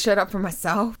fucking this shit up for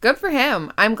myself. Good for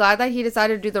him. I'm glad that he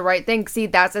decided to do the right thing. See,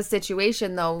 that's a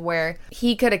situation, though, where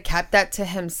he could have kept that to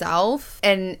himself,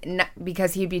 and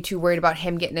because he'd be too worried about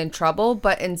him getting in trouble,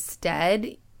 but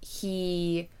instead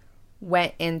he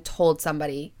went and told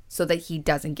somebody so that he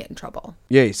doesn't get in trouble.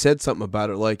 Yeah, he said something about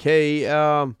it, like, hey,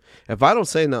 if I don't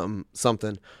say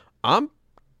something, I'm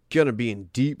gonna be in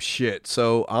deep shit,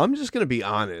 so I'm just gonna be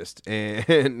honest,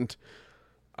 and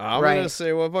I'm gonna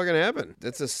say what fucking happened.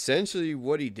 That's essentially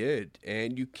what he did,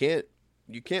 and you can't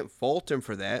fault him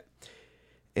for that.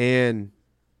 And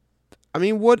I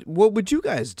mean, what would you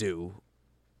guys do?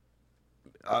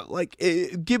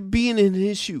 Being in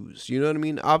his shoes, you know what I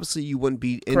mean? Obviously, you wouldn't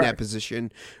be in that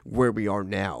position where we are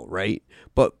now, right?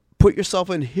 But put yourself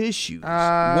in his shoes.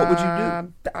 What would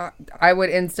you do? I would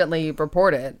instantly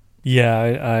report it.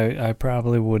 Yeah, I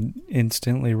probably would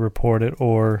instantly report it,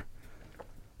 or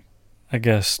I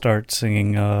guess start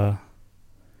singing, what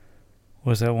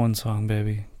was that one song,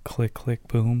 baby? Click, click,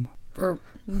 boom. Or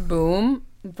boom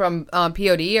from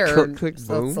POD or Click, click,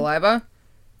 boom. Saliva.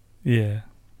 Yeah.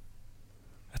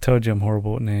 I told you I'm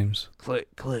horrible at names.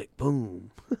 Click, click,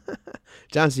 boom.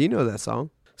 Johnson, you know that song.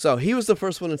 So he was the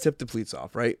first one to tip the police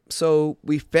off, right? So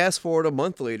we fast forward a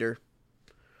month later,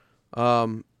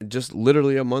 just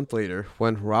literally a month later,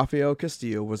 when Rafael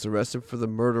Castillo was arrested for the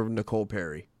murder of Nicole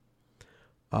Perry.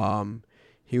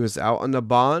 He was out on a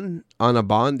bond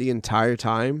the entire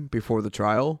time before the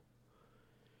trial.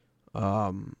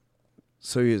 So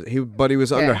he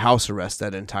was under house arrest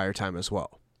that entire time as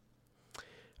well.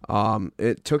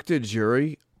 It took the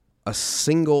jury a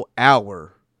single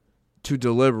hour to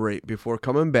deliberate before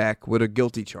coming back with a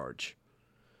guilty charge.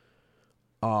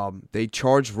 They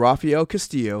charged Rafael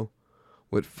Castillo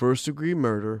with first-degree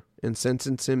murder and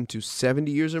sentenced him to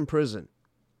 70 years in prison.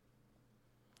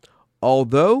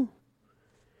 Although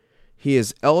he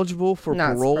is eligible for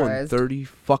parole in 30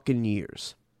 fucking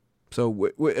years. So,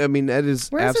 I mean, that is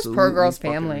Where's absolutely this poor girl's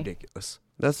fucking family? ridiculous.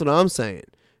 That's what I'm saying.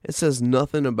 It says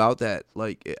nothing about that.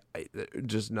 Like,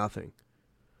 just nothing.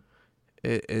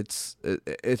 It's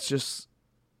just,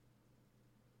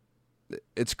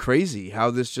 it's crazy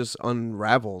how this just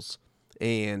unravels.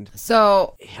 And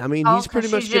so, I mean, he's pretty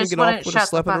much going to get off with a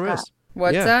slap on the wrist.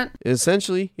 What's that?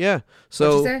 Essentially, yeah. What'd you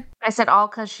So say? I said all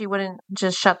because she wouldn't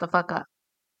just shut the fuck up.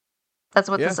 That's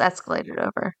what Yeah. this escalated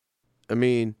over. I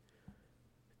mean,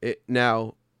 it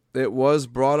was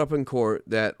brought up in court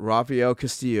that Rafael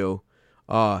Castillo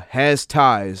has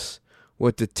ties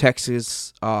with the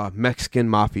Texas Mexican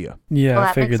mafia. Yeah, Well, I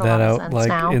that figured makes a that lot of out sense like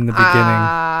now. in the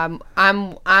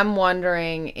beginning. I'm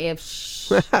wondering if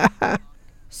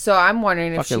so I'm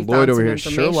wondering if she Fucking found Lloyd some over here,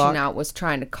 information Sherlock. out, was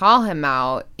trying to call him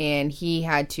out, and he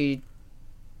had to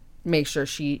make sure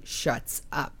she shuts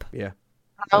up. Yeah.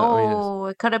 Oh,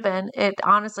 it could have been. It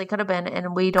honestly could have been,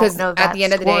 and we don't Because know that at the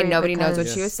end of the day, story nobody knows what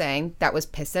because- she was saying. That was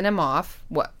pissing him off.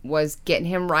 What was getting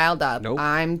him riled up. Nope.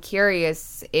 I'm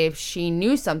curious if she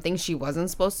knew something she wasn't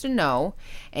supposed to know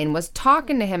and was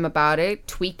talking to him about it,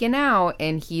 tweaking out,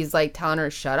 and he's like telling her,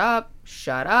 shut up,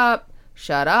 shut up,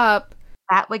 shut up.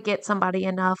 that would get somebody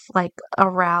enough like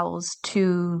aroused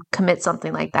to commit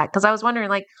something like that. Because I was wondering,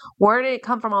 like, where did it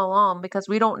come from all along? Because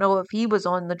we don't know if he was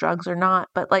on the drugs or not.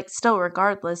 But like, still,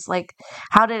 regardless, like,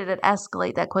 how did it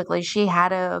escalate that quickly? She had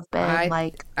to have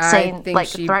been saying, think like,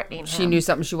 she, threatening him. She knew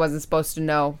something she wasn't supposed to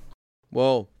know.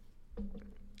 Well,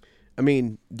 I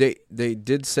mean, they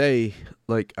did say,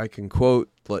 like, I can quote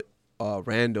like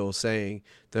Randall saying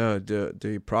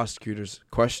the prosecutors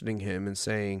questioning him and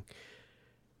saying,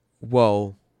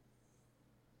 well,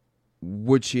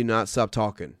 would she not stop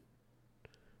talking?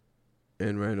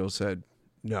 And Randall said,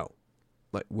 no.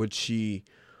 Like, was she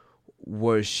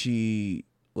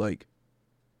like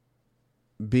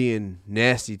being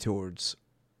nasty towards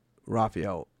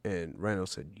Raphael? And Randall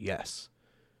said, yes.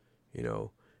 You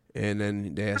know, and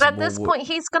then they asked But him, at this point,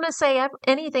 he's going to say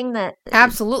anything that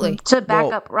Absolutely. to back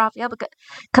Well- up Raphael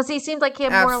because he seemed like he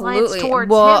had more alliance Absolutely. towards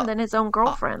Well, him than his own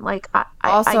girlfriend. Like, I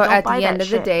Also, don't at buy the end that of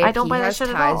the shit. day, I don't he buy that has shit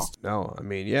at ties. all. no, I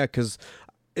mean, yeah, because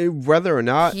whether or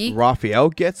not He- Raphael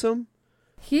gets him,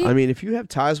 He I mean, if you have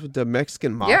ties with the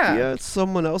Mexican mafia,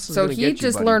 someone else is so going to he get you,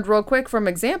 just buddy. learned real quick from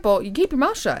example. You keep your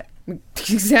mouth shut.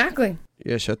 Exactly.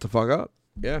 Yeah, shut the fuck up.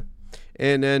 Yeah.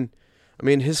 And then, I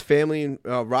mean, his family and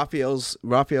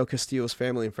Rafael Castillo's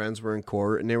family and friends were in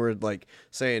court, and they were like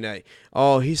saying that,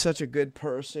 oh, he's such a good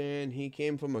person. He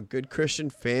came from a good Christian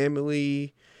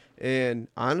family. And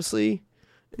honestly,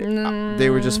 they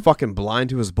were just fucking blind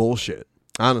to his bullshit.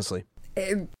 Honestly.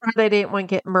 Or they didn't want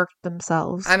to get murked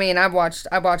themselves. I mean, I've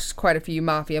watched quite a few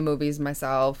mafia movies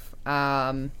myself.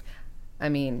 I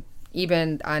mean,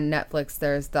 even on Netflix,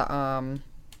 there's the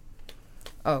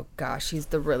oh gosh, he's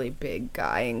the really big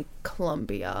guy in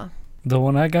Colombia. The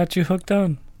one I got you hooked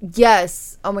on?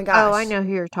 Yes. Oh my gosh. Oh, I know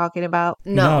who you're talking about.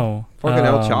 No. Fucking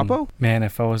El Chapo? Man,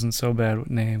 if I wasn't so bad with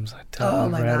names, I'd tell Oh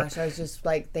you. my right. gosh, I was just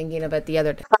like thinking of it the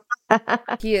other day.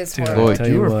 He is Dude, horrible. I'll tell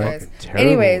you what. fucking terrible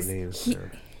Anyways, names, he-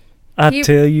 man. I He-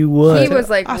 tell you what. He was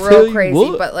like I tell real you crazy,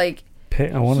 what. but like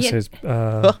I want to he- say it's,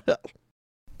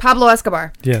 Pablo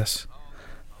Escobar. yes.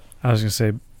 I was going to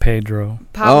say Pedro.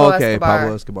 Pablo okay, Escobar.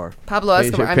 Pablo Escobar. Pablo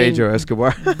Escobar. I mean, Pedro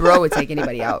Escobar. bro would take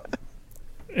anybody out.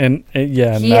 And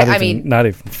yeah, He- not, I even, mean, not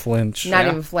even flinch. Not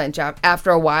Yeah. even flinch.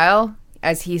 After a while,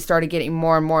 as he started getting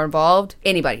more and more involved,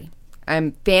 anybody,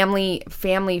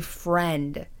 family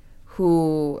friend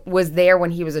who was there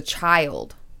when he was a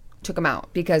child, took him out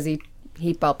because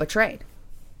he felt betrayed.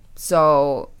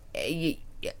 So you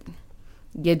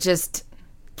just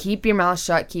keep your mouth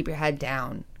shut, keep your head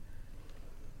down.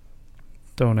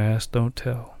 Don't ask, don't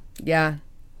tell. Yeah.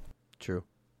 True.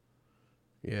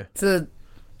 Yeah. So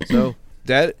So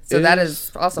that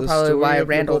is also the probably story why of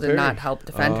Randall Nicole did not Perry. help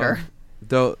defend her.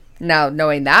 Though, Now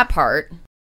knowing that part,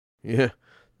 yeah,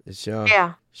 it's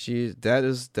Yeah.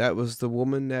 that was the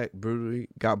woman that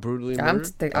got brutally I'm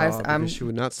murdered I'm- because she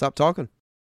would not stop talking.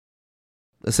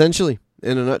 Essentially,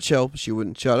 in a nutshell, she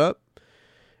wouldn't shut up,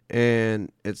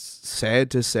 and it's sad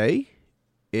to say,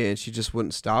 and she just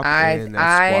wouldn't stop. And that's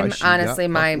why I'm she got honestly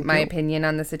my fucking killed. opinion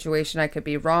on the situation. I could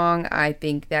be wrong. I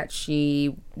think that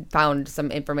she found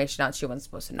some information out she wasn't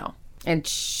supposed to know, and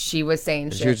she was saying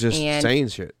And shit. she was just and saying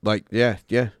shit. Like, yeah.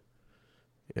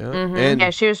 Mhm. And Yeah,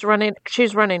 she was running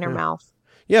her mouth.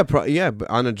 yeah, but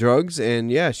on the drugs,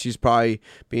 and yeah, she's probably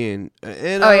being.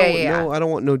 And Oh, I yeah, don't, yeah. I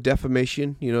don't want no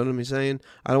defamation. You know what I'm saying?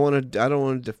 I don't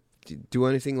want to do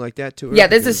anything like that to her. yeah,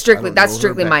 this because is I don't that's know her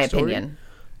strictly my backstory. opinion.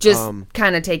 Just Um,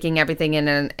 kind of taking everything in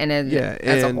Yeah,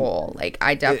 as a and whole. Like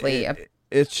I definitely.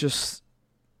 It's just,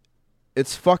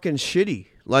 it's fucking shitty.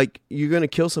 Like, you're gonna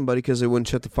kill somebody because they wouldn't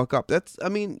shut the fuck up. I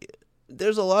mean,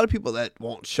 there's a lot of people that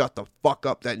won't shut the fuck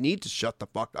up that need to shut the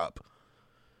fuck up.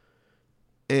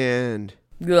 And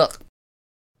Ugh.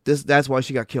 that's why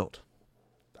she got killed.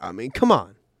 I mean, come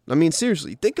on. I mean,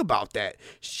 seriously, think about that.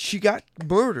 She got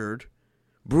murdered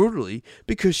brutally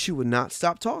because she would not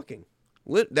stop talking.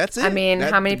 That's it. I mean,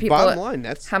 how many people? Bottom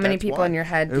line, how many people why. in your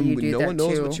head do And you do no that one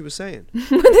knows to? what she was saying.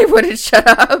 They wouldn't shut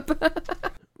up.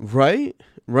 Right.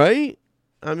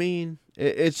 I mean,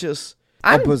 it's just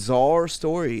a bizarre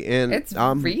story, and It's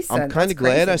I'm recent. kind That's of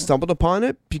glad I crazy. stumbled upon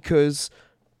it because,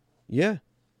 yeah,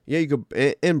 you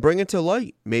could and bring it to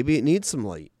light. Maybe it needs some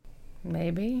light.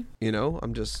 Maybe. You know,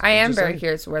 I'm just. I I'm am just very saying.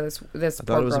 curious where this I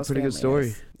poor thought it was a girl's pretty good family story.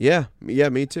 is. Yeah,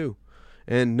 me too.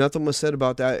 And nothing was said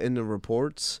about that in the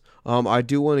reports. I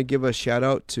do want to give a shout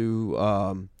out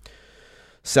to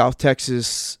South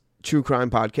Texas True Crime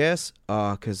Podcast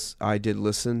because I did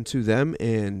listen to them,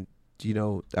 and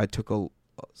I took a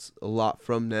lot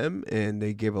from them, and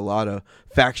they give a lot of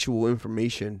factual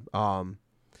information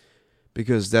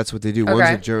because that's what they do. One's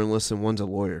a journalist and one's a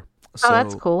lawyer. So, Oh,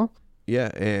 that's cool. yeah,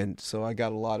 and so I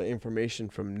got a lot of information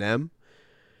from them,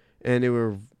 and they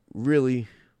were really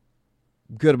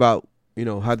good about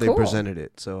how they Cool. presented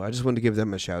it. So I just wanted to give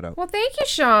them a shout out. Well, thank you,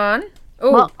 Sean.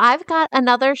 Oh, Well, I've got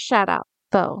another shout out,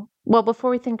 though. Well,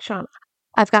 before we think Sean,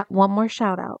 I've got one more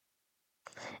shout out.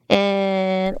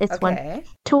 And it's one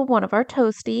to one of our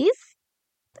toasties,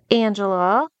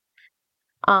 Angela.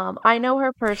 I know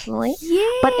her personally,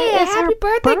 but it is happy her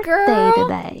birthday, girl.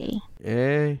 today.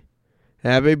 Hey,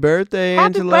 happy birthday,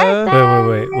 Happy Angela.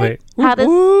 birthday. Wait.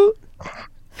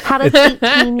 How does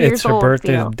 18 years It's her old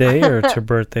birthday feel? today, or it's her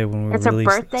birthday when we It's her release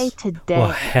birthday this? today.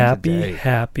 Well, Today.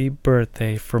 happy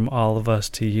birthday from all of us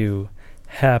to you.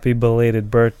 Happy belated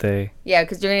birthday. Yeah,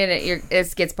 because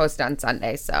it gets posted on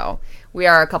Sunday, so we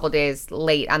are a couple days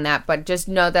late on that. But just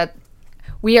know that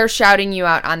we are shouting you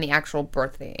out on the actual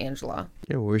birthday, Angela.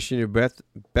 Yeah, wishing you best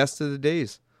of the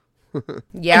days.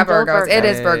 Yeah, And go Virgos. It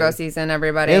is Hey. Virgo season,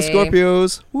 everybody. And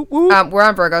Scorpios. Whoop, whoop. We're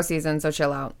on Virgo season, so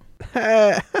chill out.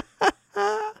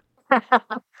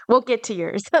 We'll get to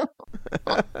yours.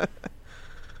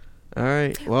 All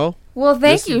right. Well, Well,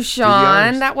 thank Listen, you, do the Sean.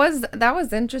 honors. That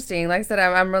was interesting. Like I said,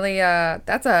 I'm really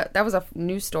that was a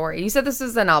new story. You said this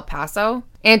was in El Paso,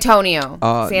 Antonio,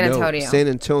 San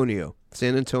Antonio.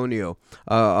 San Antonio.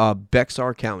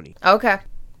 Bexar County. Okay.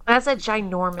 That's a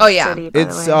ginormous city, by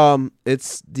It's the way.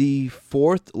 it's the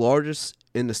fourth largest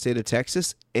in the state of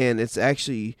Texas, and it's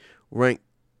actually ranked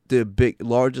the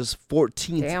largest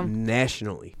 14th Damn.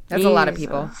 nationally. That's a lot of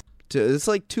people. It's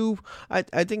like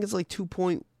I think it's like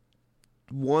 2.1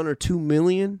 or 2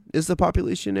 million is the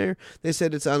population there. They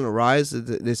said it's on the rise.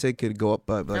 They said it could go up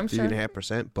by like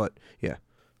 3.5%. But yeah,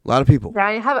 a lot of people.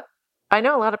 Yeah, I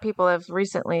know a lot of people have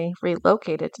recently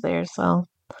relocated to there, so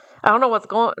I don't know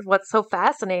what's so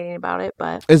fascinating about it,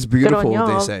 but It's good on beautiful.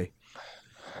 They y'all. say.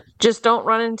 Just don't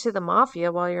run into the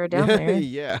mafia while you're down there.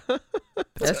 Yeah.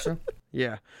 That's true.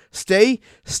 Yeah. Stay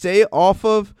off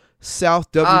of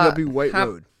South WW White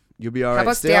Road. You'll be all right.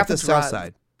 about Stay stay off off the of south drugs?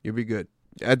 side. You'll be good.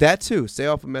 That too. Stay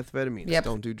off of methamphetamines. Yep.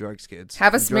 Don't do drugs, kids.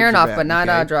 Have a Drugs are Smirnoff, bad, but not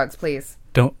okay? drugs, please.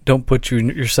 Don't put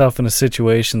yourself in a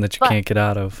situation that you But- can't get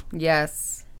out of.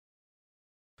 Yes.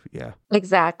 Yeah.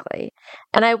 Exactly.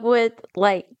 And I would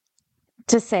like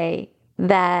to say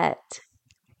that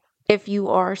if you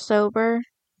are sober,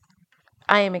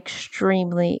 I am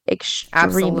extremely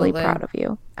Absolutely. proud of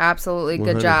you. Absolutely.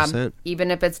 Good job. 100%. Even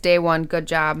if it's day one, good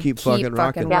job. Keep fucking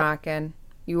rocking. Yep. rocking.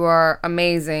 You are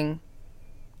amazing.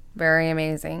 Very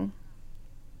amazing.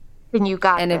 And you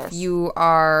got And this. if you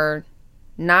are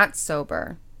not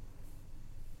sober,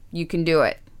 you can do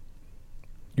it.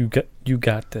 You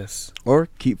got this. Or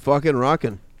keep fucking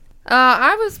rocking.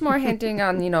 I was more hinting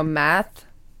on, math.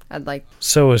 I'd like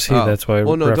So is he. Oh. That's why I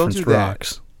Well, no, don't referenced do that.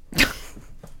 rocks.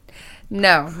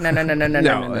 no. No No, sorts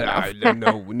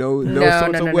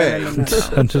no, of no, way. no, no, no.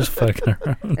 I'm just fucking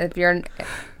around. If you're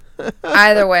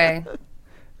either way,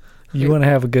 You want to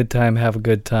have a good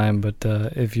time, but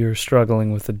if you're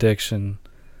struggling with addiction,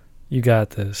 you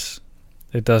got this.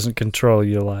 It doesn't control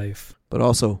your life. But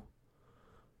also,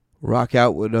 rock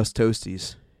out with us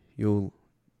toasties. You'll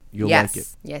yes, like it.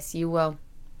 yes, you will.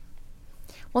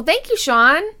 Well, thank you,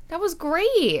 Sean. That was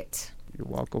great. You're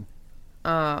welcome.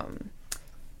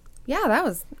 Yeah, that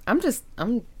was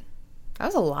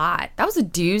a lot. That was a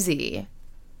doozy.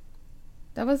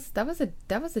 That was a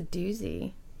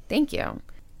doozy. Thank you.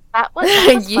 that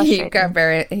was You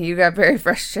got very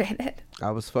frustrated.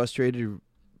 I was frustrated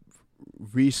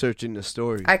researching the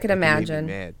story. I could Like, it imagine.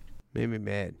 Made me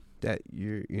mad that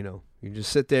you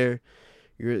just sit there.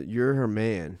 You're her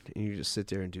man, and you just sit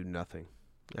there and do nothing.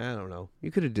 I don't know.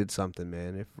 You could have did something,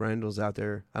 man. If Randall's out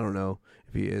there, I don't know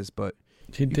if he is, but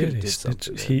He You did. could've He did snitched.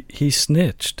 something, He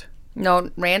snitched. No,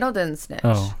 Randall didn't snitch.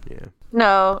 Oh, yeah.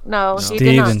 No, he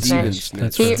did not Steven snitch. snitched.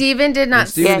 That's He- right. Steven did not.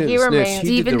 Steven Yeah, didn't he snitch. remained- He did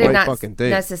Steven the did right not fucking thing.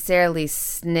 necessarily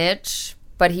snitch,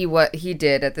 but he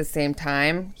did at the same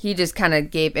time. He just kind of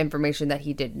gave information that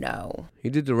he did know. He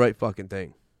did the right fucking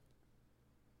thing.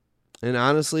 And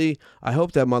honestly, I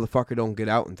hope that motherfucker don't get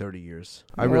out in 30 years.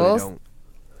 I really don't.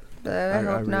 But I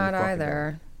hope really not fucking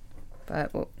either.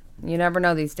 But you never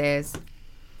know these days.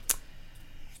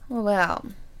 Well,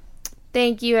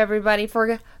 thank you everybody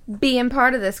for being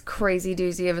part of this crazy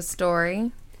doozy of a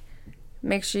story.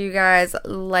 Make sure you guys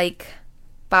like,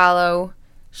 follow,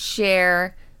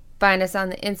 share, find us on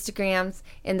the Instagrams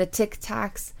and the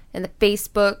TikToks and the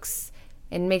Facebooks,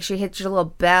 and make sure you hit your little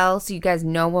bell so you guys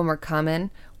know when we're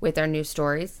coming with our new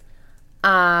stories.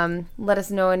 Let us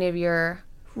know any of your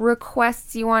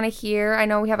requests you want to hear. I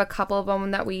know we have a couple of them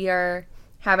that we are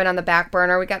having on the back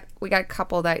burner. We got a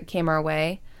couple that came our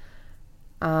way.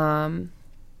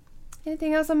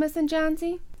 Anything else I'm missing,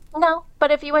 Johnsy? No,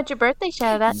 but if you want your birthday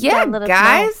shout out, yeah, let us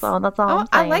guys. know, so that's all I'm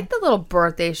saying. I like the little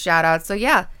birthday shout out. So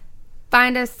yeah,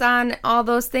 find us on all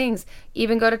those things.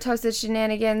 Even go to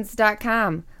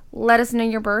toastedshenanigans.com. Let us know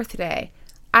your birthday.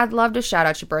 I'd love to shout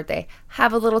out your birthday.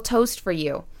 Have a little toast for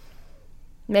you.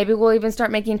 Maybe we'll even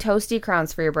start making toasty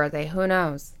crowns for your birthday. Who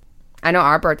knows? I know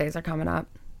our birthdays are coming up.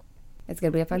 It's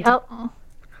going to be a fun time.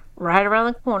 Right around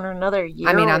the corner, another year.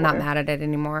 I mean, I'm not mad at it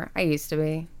anymore. I used to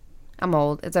be. I'm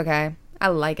old. It's okay. I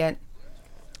like it.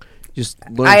 Just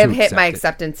I have hit my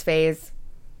acceptance phase.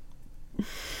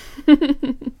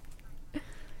 I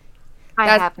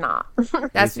have not.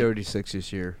 That's 36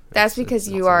 this year. That's because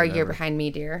you are a year behind me,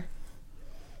 dear.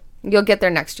 You'll get there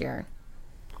next year.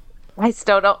 I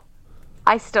still don't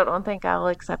think I'll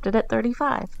accept it at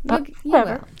 35. But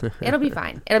whatever. It'll be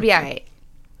fine. It'll be all right.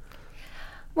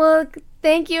 Well,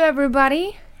 thank you,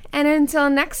 everybody. And until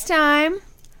next time,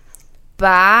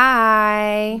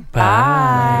 bye.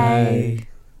 Bye.